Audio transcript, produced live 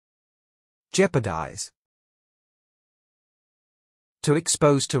Jeopardize. To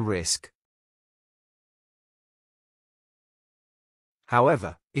expose to risk.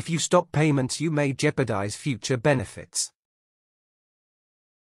 However, if you stop payments, you may jeopardize future benefits.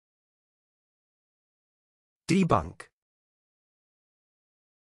 Debunk.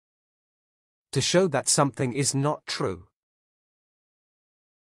 To show that something is not true.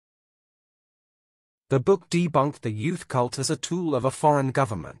 The book debunked the youth cult as a tool of a foreign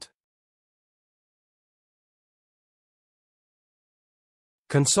government.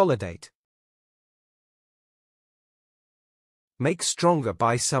 Consolidate. Make stronger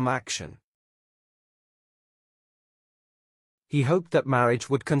by some action. He hoped that marriage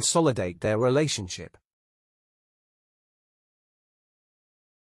would consolidate their relationship.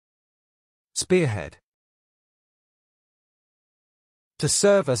 Spearhead. To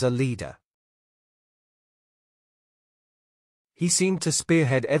serve as a leader. He seemed to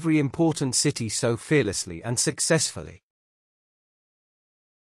spearhead every important city so fearlessly and successfully.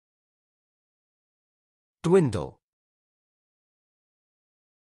 Dwindle.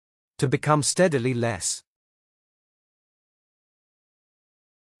 To become steadily less.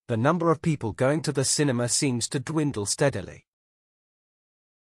 The number of people going to the cinema seems to dwindle steadily.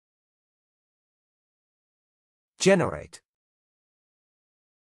 Generate.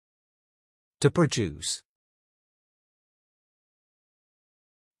 To produce.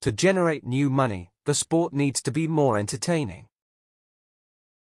 To generate new money, the sport needs to be more entertaining.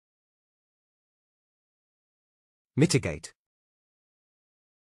 Mitigate.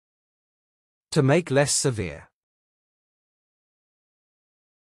 To make less severe.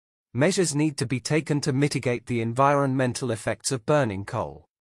 Measures need to be taken to mitigate the environmental effects of burning coal.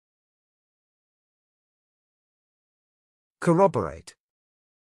 Corroborate.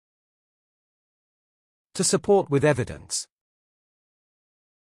 To support with evidence.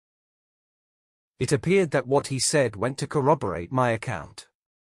 It appeared that what he said went to corroborate my account.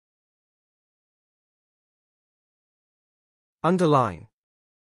 Underline.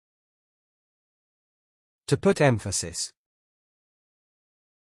 To put emphasis.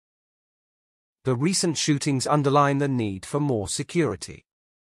 The recent shootings underline the need for more security.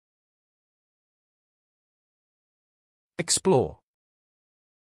 Explore.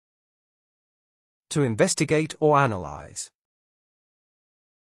 To investigate or analyze.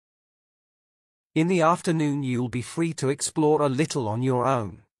 In the afternoon you'll be free to explore a little on your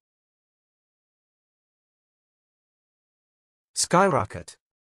own. Skyrocket.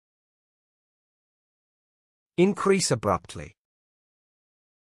 Increase abruptly.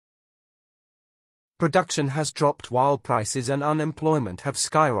 Production has dropped while prices and unemployment have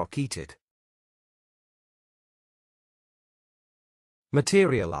skyrocketed.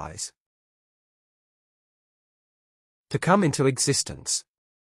 Materialize. To come into existence.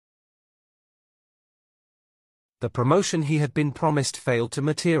 The promotion he had been promised failed to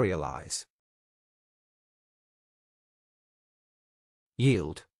materialize.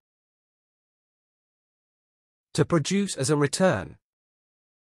 Yield. To produce as a return.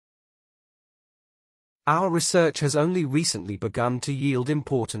 Our research has only recently begun to yield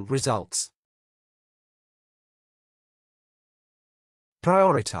important results.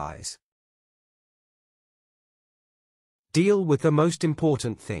 Prioritize. Deal with the most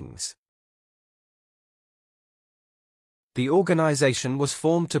important things. The organization was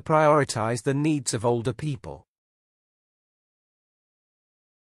formed to prioritize the needs of older people.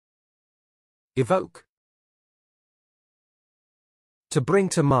 Evoke. To bring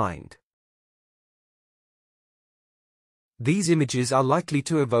to mind. These images are likely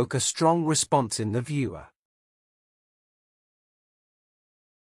to evoke a strong response in the viewer.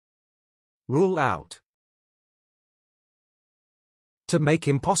 Rule out. To make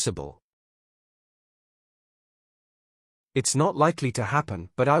impossible. It's not likely to happen,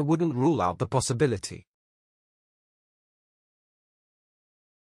 but I wouldn't rule out the possibility.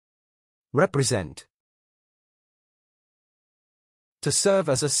 Represent. To serve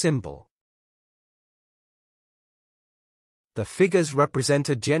as a symbol. The figures represent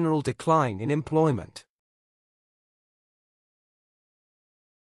a general decline in employment.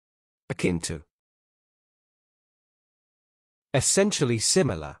 Akin to. Essentially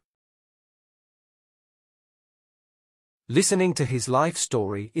similar. Listening to his life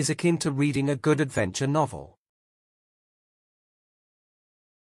story is akin to reading a good adventure novel.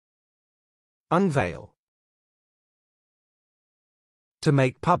 Unveil. To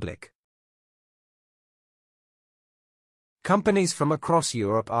make public. Companies from across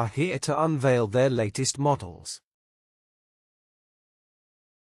Europe are here to unveil their latest models.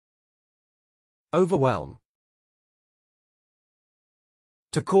 Overwhelm.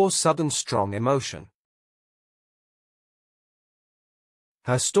 To cause sudden strong emotion.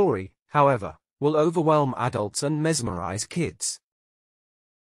 Her story, however, will overwhelm adults and mesmerize kids.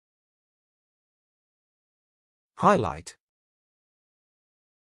 Highlight.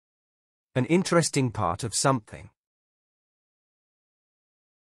 An interesting part of something.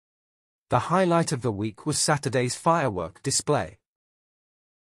 The highlight of the week was Saturday's firework display.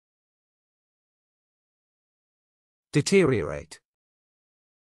 Deteriorate.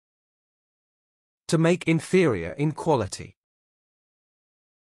 To make inferior in quality.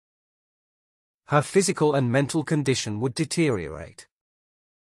 Her physical and mental condition would deteriorate.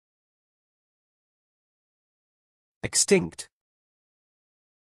 Extinct.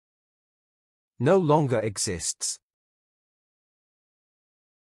 No longer exists.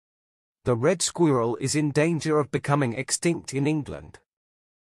 The red squirrel is in danger of becoming extinct in England.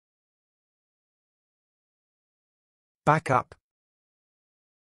 Back up.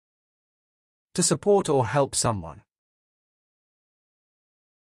 To support or help someone.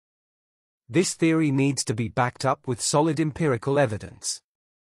 This theory needs to be backed up with solid empirical evidence.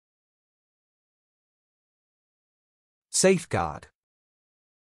 Safeguard.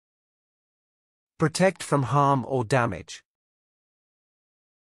 Protect from harm or damage.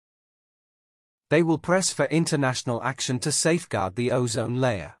 They will press for international action to safeguard the ozone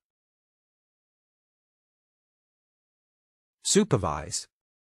layer. Supervise.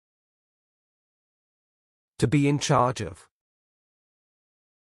 To be in charge of.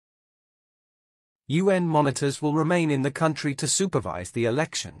 UN monitors will remain in the country to supervise the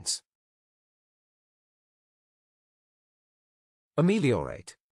elections.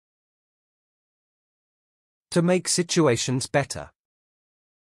 Ameliorate. To make situations better.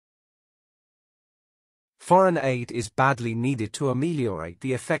 Foreign aid is badly needed to ameliorate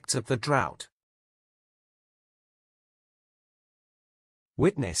the effects of the drought.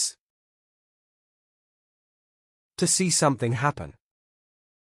 Witness. To see something happen.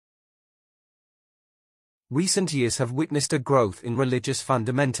 Recent years have witnessed a growth in religious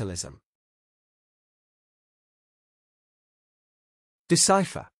fundamentalism.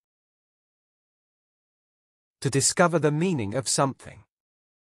 Decipher. To discover the meaning of something.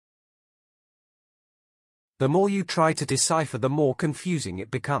 The more you try to decipher, the more confusing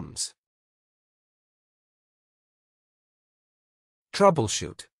it becomes.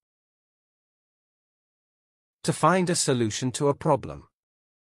 Troubleshoot. To find a solution to a problem.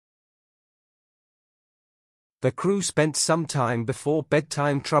 The crew spent some time before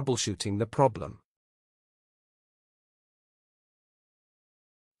bedtime troubleshooting the problem.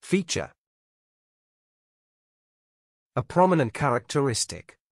 Feature. A prominent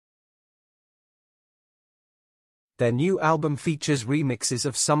characteristic. Their new album features remixes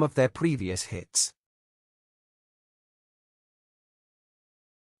of some of their previous hits.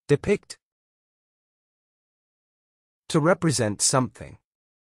 Depict. To represent something.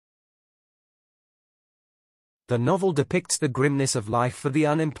 The novel depicts the grimness of life for the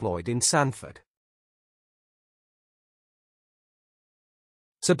unemployed in Sanford.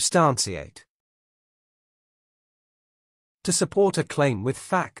 Substantiate. To support a claim with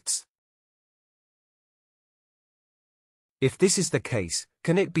facts. If this is the case,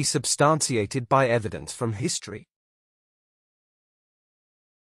 can it be substantiated by evidence from history?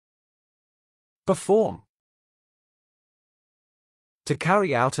 Perform. To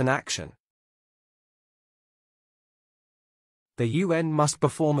carry out an action. The UN must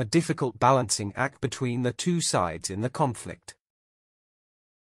perform a difficult balancing act between the two sides in the conflict.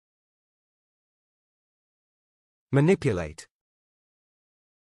 Manipulate.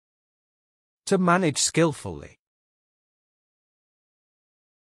 To manage skillfully.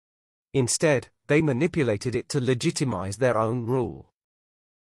 Instead, they manipulated it to legitimize their own rule.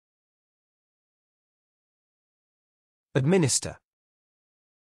 Administer.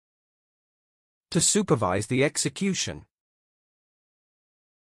 To supervise the execution.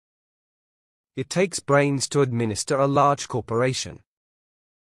 It takes brains to administer a large corporation.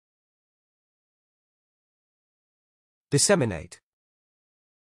 Disseminate.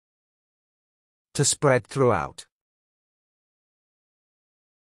 To spread throughout.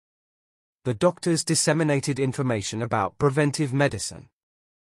 The doctors disseminated information about preventive medicine.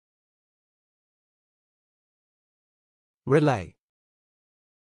 Relay.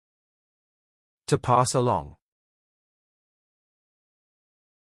 To pass along.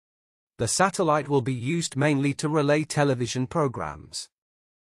 The satellite will be used mainly to relay television programs.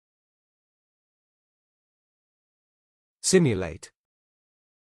 Simulate.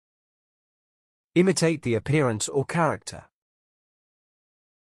 Imitate the appearance or character.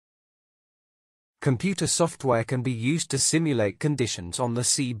 Computer software can be used to simulate conditions on the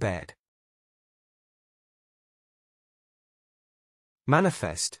seabed.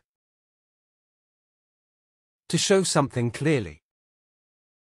 Manifest. To show something clearly.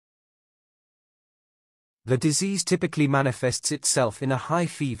 The disease typically manifests itself in a high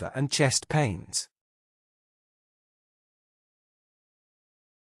fever and chest pains.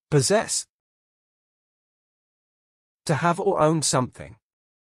 Possess. To have or own something.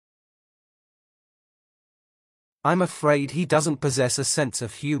 I'm afraid he doesn't possess a sense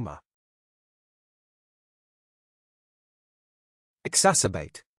of humor.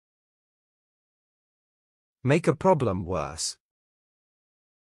 Exacerbate. Make a problem worse.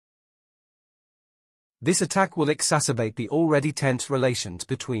 This attack will exacerbate the already tense relations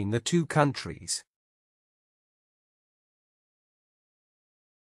between the two countries.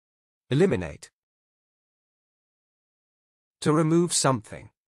 Eliminate. To remove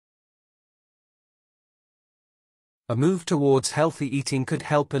something. A move towards healthy eating could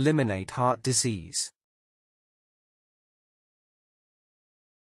help eliminate heart disease.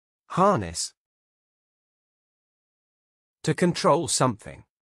 Harness. To control something.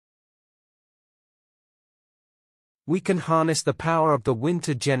 We can harness the power of the wind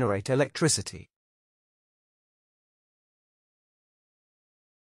to generate electricity.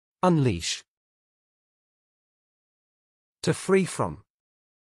 Unleash. To free from.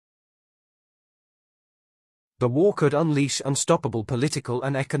 The war could unleash unstoppable political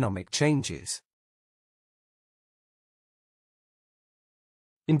and economic changes.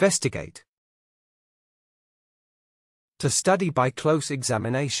 Investigate. To study by close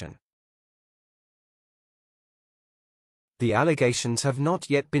examination. The allegations have not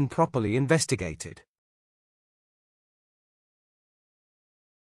yet been properly investigated.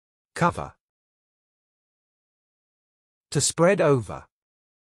 Cover. To spread over.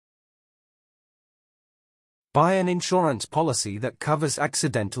 Buy an insurance policy that covers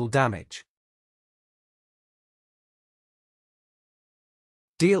accidental damage.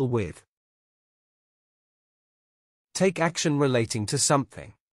 Deal with. Take action relating to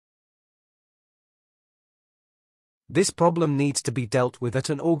something. This problem needs to be dealt with at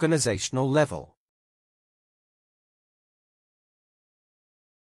an organizational level.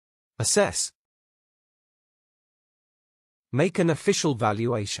 Assess. Make an official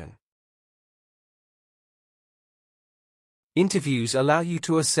valuation. Interviews allow you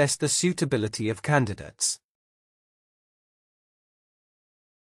to assess the suitability of candidates.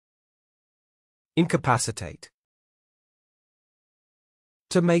 Incapacitate.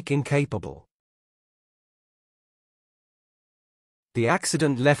 To make incapable. The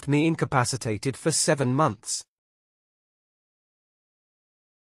accident left me incapacitated for 7 months.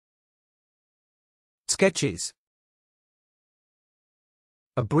 Sketches.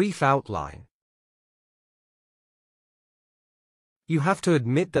 A brief outline. You have to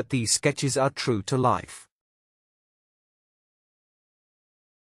admit that these sketches are true to life.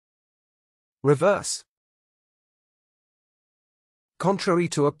 Reverse. Contrary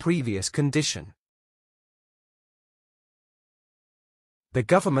to a previous condition. The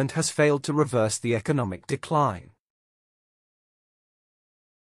government has failed to reverse the economic decline.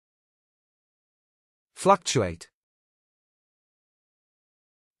 Fluctuate.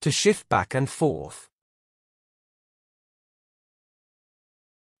 To shift back and forth.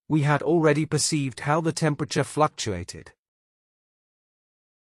 We had already perceived how the temperature fluctuated.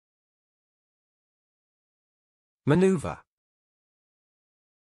 Maneuver.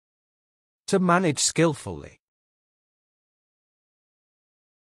 To manage skillfully.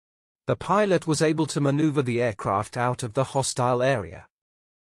 The pilot was able to maneuver the aircraft out of the hostile area.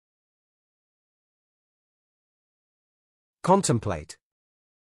 Contemplate.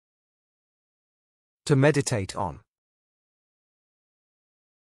 To meditate on.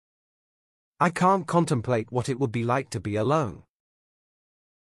 I can't contemplate what it would be like to be alone.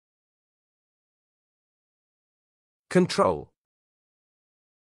 Control.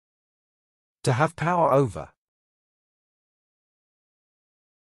 To have power over.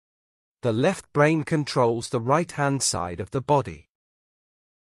 The left brain controls the right-hand side of the body.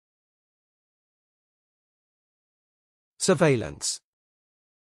 Surveillance.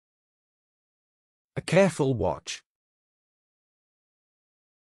 A careful watch.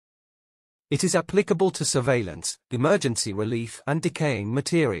 It is applicable to surveillance, emergency relief, and decaying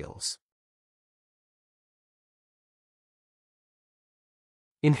materials.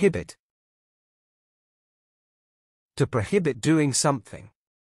 Inhibit. To prohibit doing something.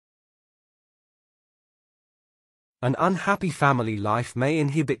 An unhappy family life may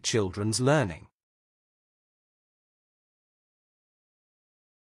inhibit children's learning.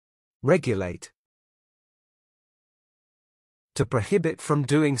 Regulate. To prohibit from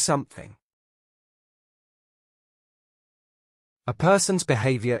doing something. A person's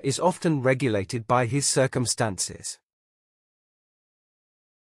behavior is often regulated by his circumstances.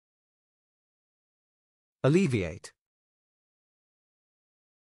 Alleviate.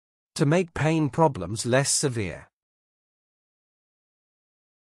 To make pain problems less severe.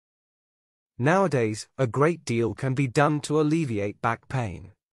 Nowadays, a great deal can be done to alleviate back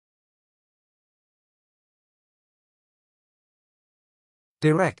pain.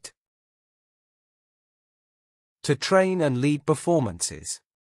 Direct. To train and lead performances.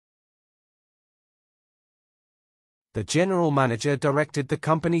 The general manager directed the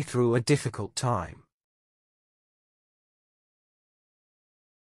company through a difficult time.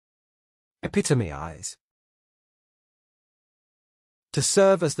 Epitomize. To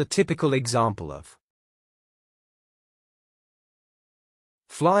serve as the typical example of.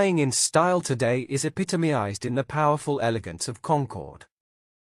 Flying in style today is epitomized in the powerful elegance of Concorde.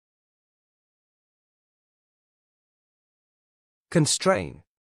 Constrain.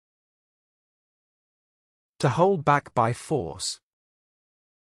 To hold back by force.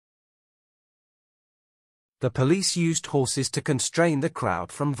 The police used horses to constrain the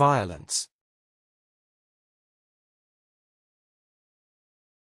crowd from violence.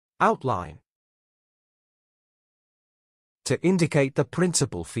 Outline. To indicate the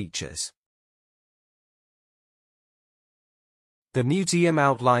principal features. The museum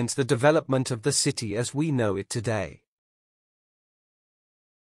outlines the development of the city as we know it today.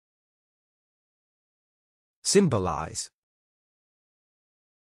 Symbolize.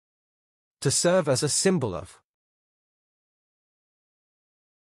 To serve as a symbol of.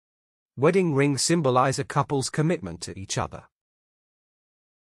 Wedding rings symbolize a couple's commitment to each other.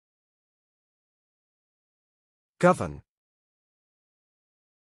 Govern.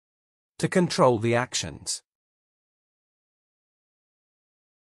 To control the actions.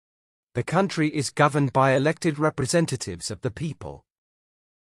 The country is governed by elected representatives of the people.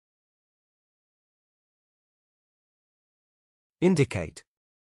 Indicate.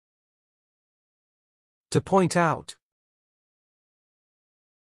 To point out.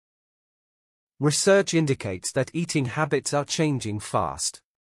 Research indicates that eating habits are changing fast.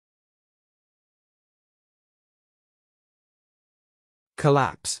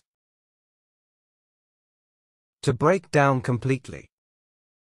 Collapse. To break down completely.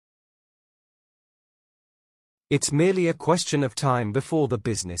 It's merely a question of time before the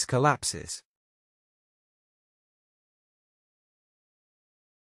business collapses.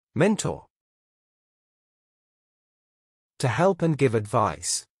 Mentor. To help and give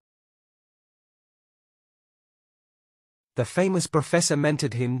advice. The famous professor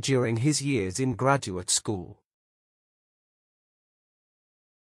mentored him during his years in graduate school.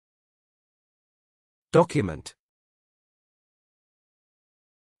 Document.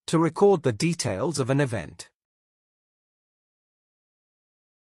 To record the details of an event.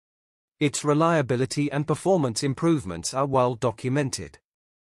 Its reliability and performance improvements are well documented.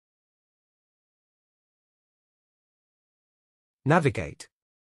 Navigate.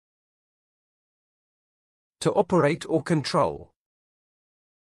 To operate or control.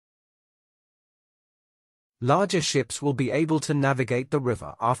 Larger ships will be able to navigate the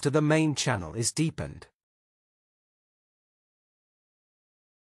river after the main channel is deepened.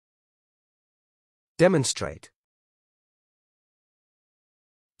 Demonstrate.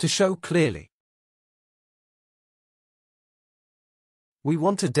 To show clearly. We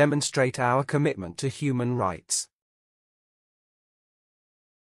want to demonstrate our commitment to human rights.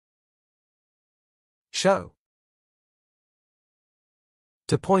 Show.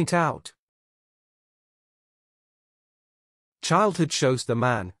 To point out. Childhood shows the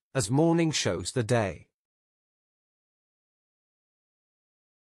man, as morning shows the day.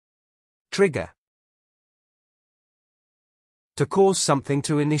 Trigger. To cause something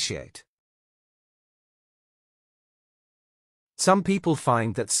to initiate. Some people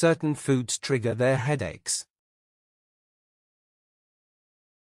find that certain foods trigger their headaches.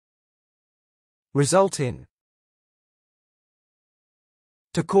 Result in.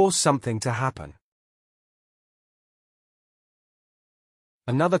 To cause something to happen.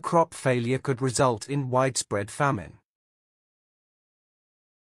 Another crop failure could result in widespread famine.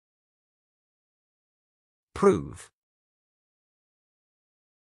 Prove.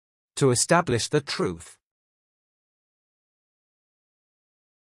 To establish the truth.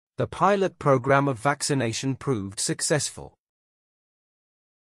 The pilot program of vaccination proved successful.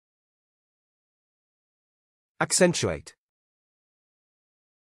 Accentuate.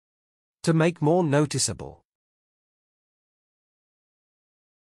 To make more noticeable.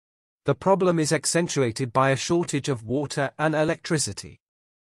 The problem is accentuated by a shortage of water and electricity.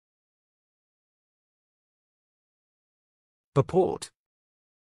 Purport.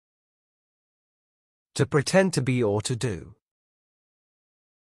 To pretend to be or to do.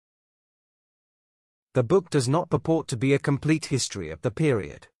 The book does not purport to be a complete history of the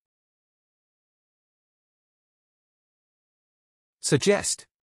period. Suggest.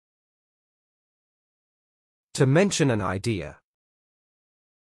 To mention an idea.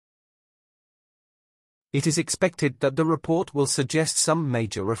 It is expected that the report will suggest some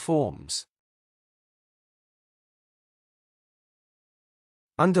major reforms.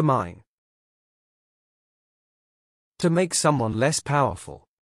 Undermine. To make someone less powerful.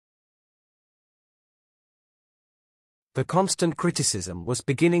 The constant criticism was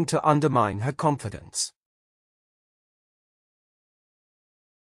beginning to undermine her confidence.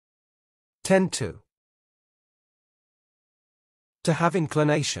 Tend to. To have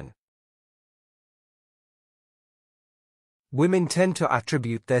inclination. Women tend to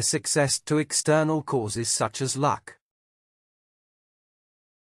attribute their success to external causes such as luck.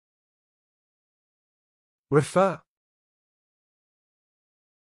 Refer.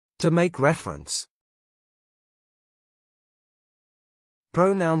 To make reference.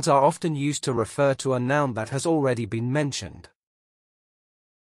 Pronouns are often used to refer to a noun that has already been mentioned.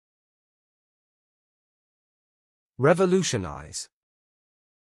 Revolutionize.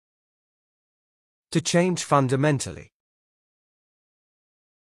 To change fundamentally.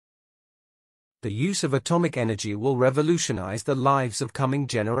 The use of atomic energy will revolutionize the lives of coming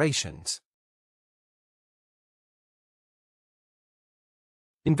generations.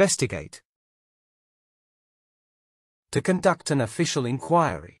 Investigate. To conduct an official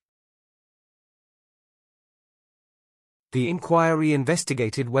inquiry. The inquiry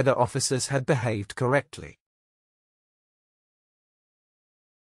investigated whether officers had behaved correctly.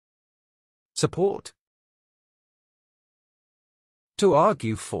 Support. To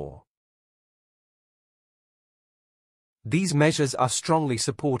argue for. These measures are strongly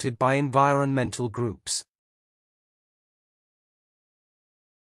supported by environmental groups.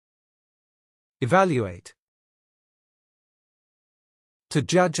 Evaluate. To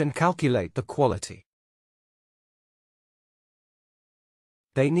judge and calculate the quality.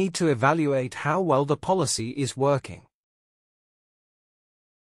 They need to evaluate how well the policy is working.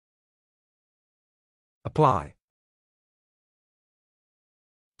 Apply.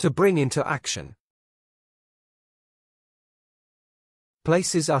 To bring into action.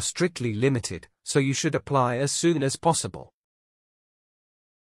 Places are strictly limited, so you should apply as soon as possible.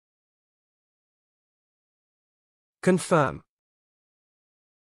 Confirm.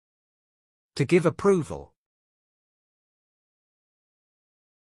 To give approval.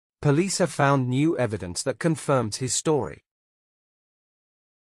 Police have found new evidence that confirms his story.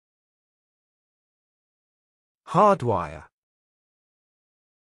 Hardwire.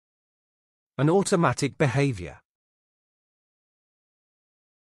 An automatic behavior.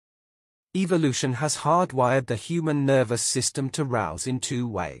 Evolution has hardwired the human nervous system to rouse in two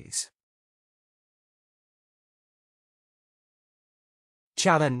ways.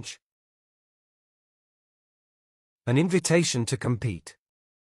 Challenge. An invitation to compete.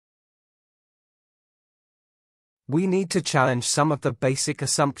 We need to challenge some of the basic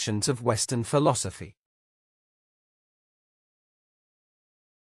assumptions of Western philosophy.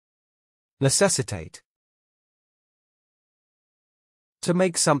 Necessitate. To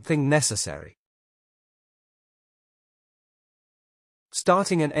make something necessary.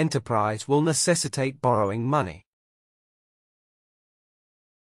 Starting an enterprise will necessitate borrowing money.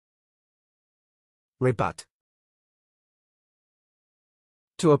 Rebut.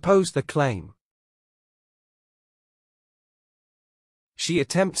 To oppose the claim. She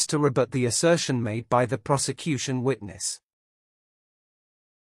attempts to rebut the assertion made by the prosecution witness.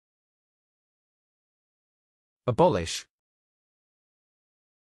 Abolish.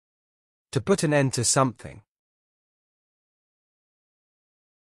 To put an end to something.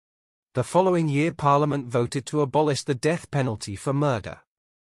 The following year Parliament voted to abolish the death penalty for murder.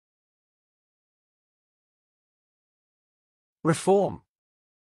 Reform.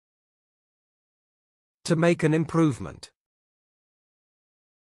 To make an improvement.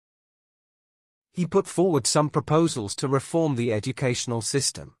 He put forward some proposals to reform the educational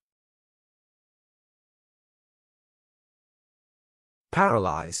system.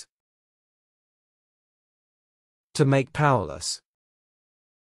 Paralyze. To make powerless.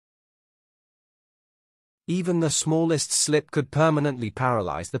 Even the smallest slip could permanently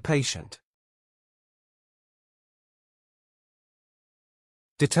paralyze the patient.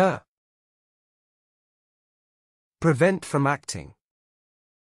 Deter. Prevent from acting.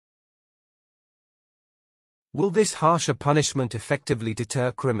 Will this harsher punishment effectively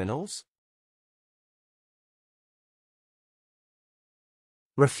deter criminals?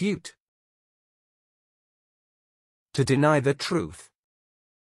 Refute. To deny the truth.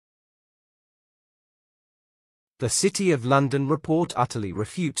 The City of London report utterly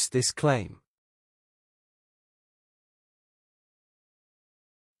refutes this claim.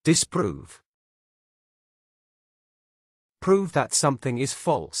 Disprove. Prove that something is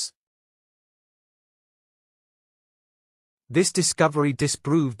false. This discovery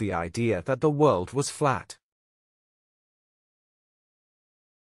disproved the idea that the world was flat.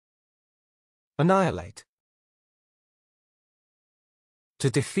 Annihilate. To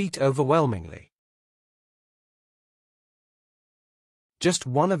defeat overwhelmingly. Just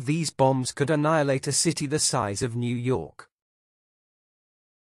one of these bombs could annihilate a city the size of New York.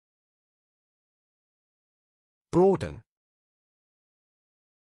 Broaden.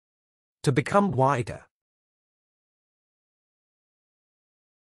 To become wider.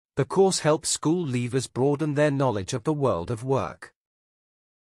 The course helps school leavers broaden their knowledge of the world of work.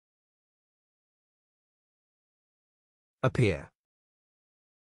 Appear.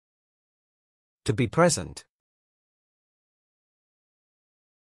 To be present.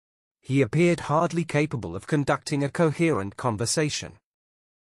 He appeared hardly capable of conducting a coherent conversation.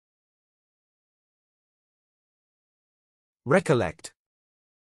 Recollect.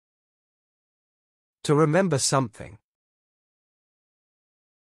 To remember something.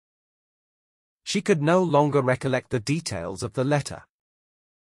 She could no longer recollect the details of the letter.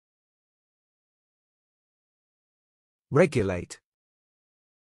 Regulate.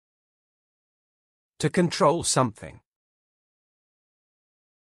 To control something.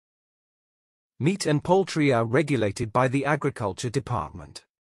 Meat and poultry are regulated by the Agriculture Department.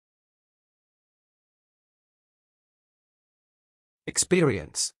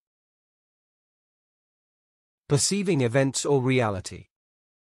 Experience. Perceiving events or reality.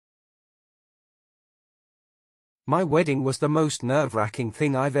 My wedding was the most nerve-wracking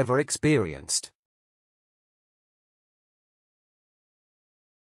thing I've ever experienced.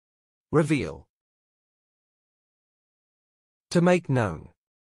 Reveal. To make known.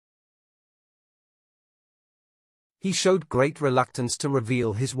 He showed great reluctance to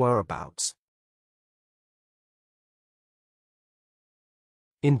reveal his whereabouts.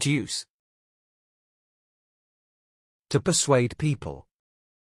 Induce. To persuade people.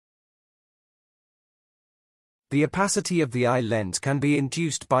 The opacity of the eye lens can be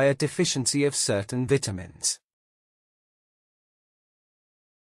induced by a deficiency of certain vitamins.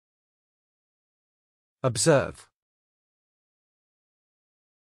 Observe.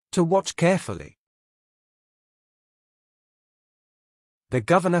 To watch carefully. The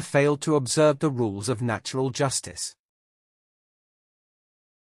governor failed to observe the rules of natural justice.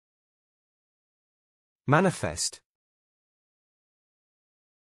 Manifest.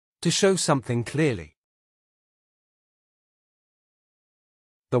 To show something clearly.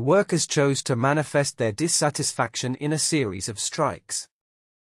 The workers chose to manifest their dissatisfaction in a series of strikes.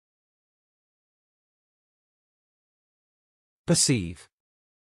 Perceive.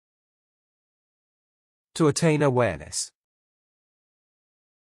 To attain awareness.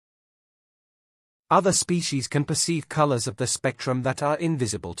 Other species can perceive colors of the spectrum that are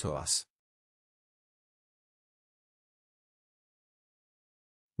invisible to us.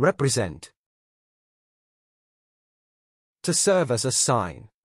 Represent. To serve as a sign.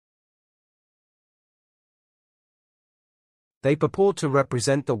 They purport to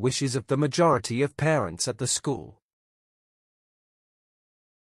represent the wishes of the majority of parents at the school.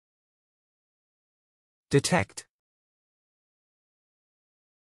 Detect.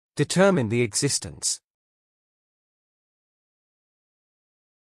 Determine the existence.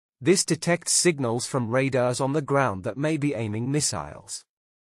 This detects signals from radars on the ground that may be aiming missiles.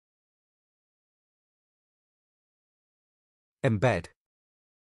 Embed.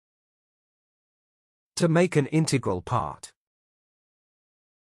 To make an integral part.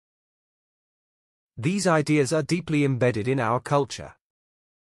 These ideas are deeply embedded in our culture.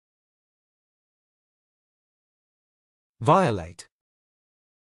 Violate.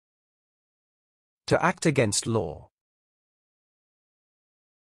 To act against law.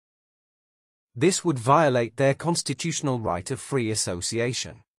 This would violate their constitutional right of free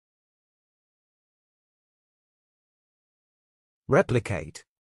association. Replicate.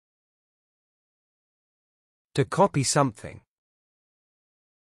 To copy something.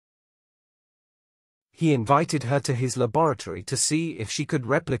 He invited her to his laboratory to see if she could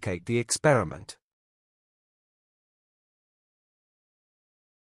replicate the experiment.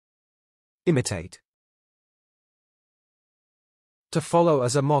 Imitate. To follow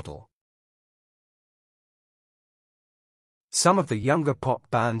as a model. Some of the younger pop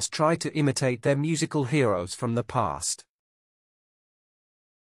bands try to imitate their musical heroes from the past.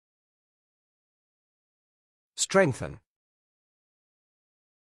 Strengthen.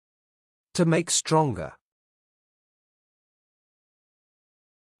 To make stronger.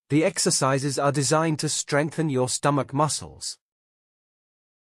 The exercises are designed to strengthen your stomach muscles.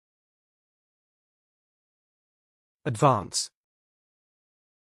 Advance.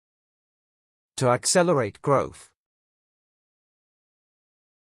 To accelerate growth.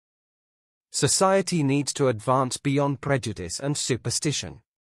 Society needs to advance beyond prejudice and superstition.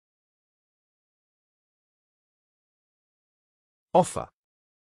 Offer.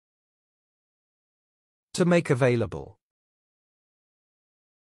 To make available.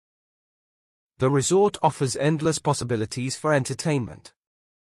 The resort offers endless possibilities for entertainment.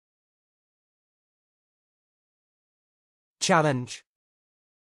 Challenge.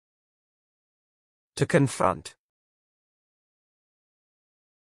 To confront.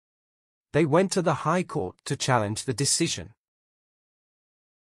 They went to the High Court to challenge the decision.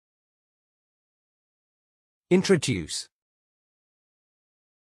 Introduce.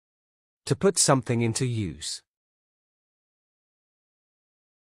 To put something into use.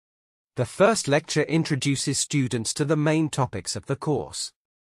 The first lecture introduces students to the main topics of the course.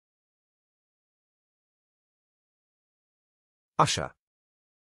 Usher.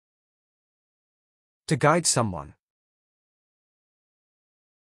 To guide someone.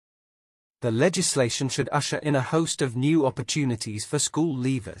 The legislation should usher in a host of new opportunities for school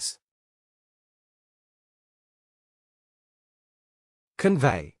leavers.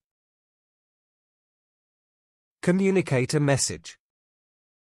 Convey. Communicate a message.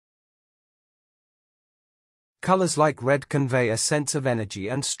 Colors like red convey a sense of energy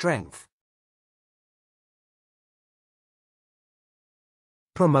and strength.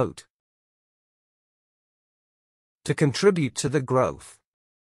 Promote. To contribute to the growth.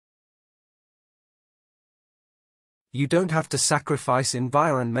 You don't have to sacrifice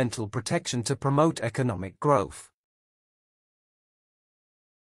environmental protection to promote economic growth.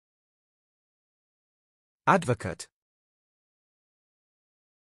 Advocate.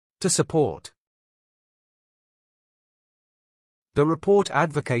 To support. The report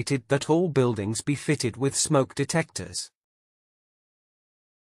advocated that all buildings be fitted with smoke detectors.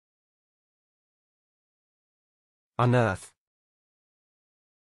 Unearth.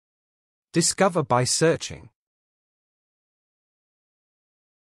 Discover by searching.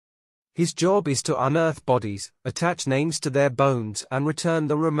 His job is to unearth bodies, attach names to their bones and return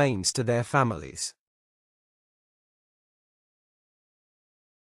the remains to their families.